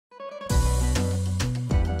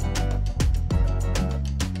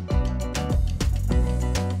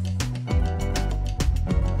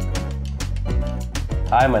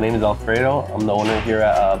Hi, my name is Alfredo. I'm the owner here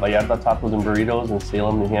at Vallarta Tacos and Burritos in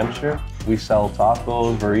Salem, New Hampshire. We sell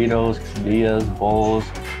tacos, burritos, quesadillas, bowls.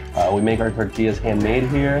 We make our tortillas handmade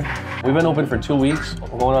here. We've been open for 2 weeks,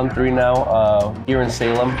 going on 3 now here in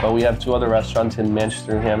Salem, but we have 2 other restaurants in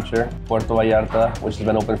Manchester, New Hampshire. Puerto Vallarta, which has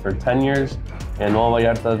been open for 10 years, and Nueva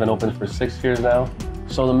Vallarta has been open for 6 years now.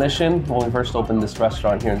 So the mission when we first opened this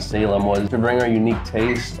restaurant here in Salem was to bring our unique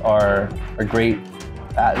taste, our great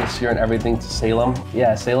atmosphere and everything to Salem.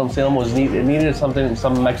 Yeah, Salem was it needed some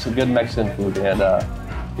good Mexican food, and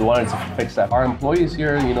we wanted to fix that. Our employees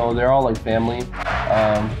here, you know, they're all like family.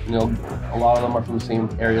 You know, a lot of them are from the same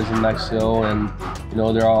areas in Mexico, and you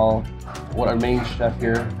know, they're all. What our main chef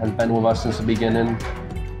here has been with us since the beginning.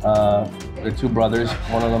 They're 2 brothers.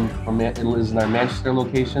 One of them lives in our Manchester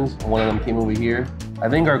locations, and one of them came over here. I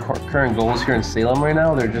think our current goals here in Salem right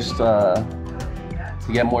now, they're just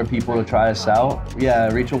to get more people to try us out.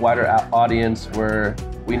 Yeah, reach a wider audience where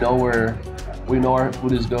we know our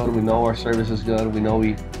food is good, we know our service is good, we know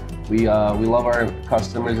we love our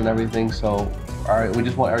customers and everything. So we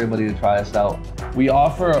just want everybody to try us out. We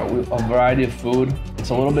offer a variety of food. It's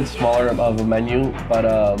a little bit smaller of a menu,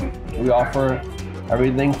 but we offer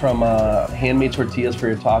everything from handmade tortillas for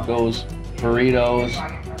your tacos,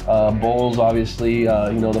 burritos, bowls, obviously, you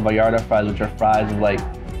know, the Vallarta fries, which are fries with like,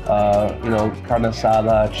 you know, carne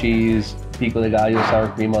asada, cheese, pico de gallo, sour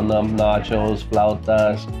cream on them, nachos,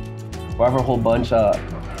 flautas. We offer a whole bunch.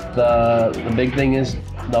 The big thing is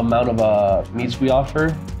the amount of meats we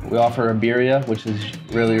offer. We offer a birria, which is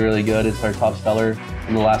really, really good. It's our top seller.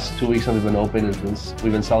 In the last 2 weeks that we've been open,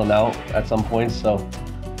 we've been selling out at some points, so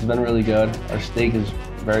it's been really good. Our steak is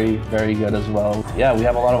very, very good as well. Yeah, we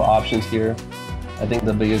have a lot of options here. I think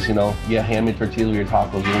the biggest, you know, handmade tortillas with your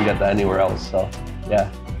tacos. You don't get that anywhere else, so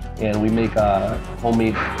yeah. And we make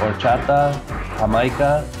homemade horchata,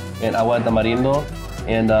 jamaica, and agua de tamarindo.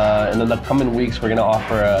 And in the coming weeks, we're gonna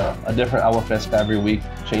offer a different agua fresca every week,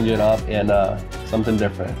 change it up, and something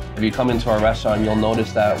different. If you come into our restaurant, you'll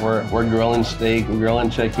notice that we're grilling steak, we're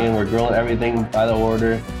grilling chicken, we're grilling everything by the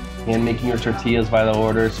order, and making your tortillas by the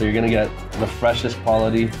order. So you're gonna get the freshest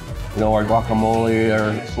quality. You know, our guacamole,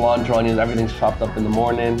 our cilantro, onions, everything's chopped up in the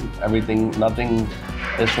morning. Nothing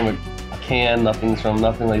is from a can, nothing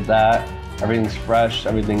like that. Everything's fresh,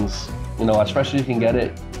 everything's, you know, as fresh as you can get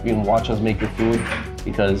it. You can watch us make your food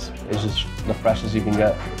because it's just the freshest you can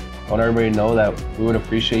get. I want everybody to know that we would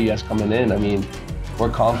appreciate you guys coming in. I mean, we're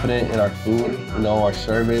confident in our food, you know, our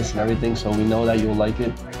service and everything, so we know that you'll like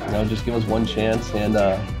it. You know, just give us one chance, and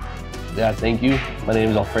yeah, thank you. My name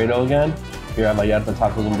is Alfredo again, here at Vallarta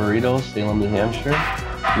Tacos and Burritos, Salem, New Hampshire.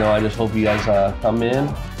 You know, I just hope you guys come in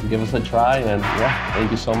and give us a try, and yeah,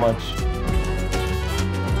 thank you so much.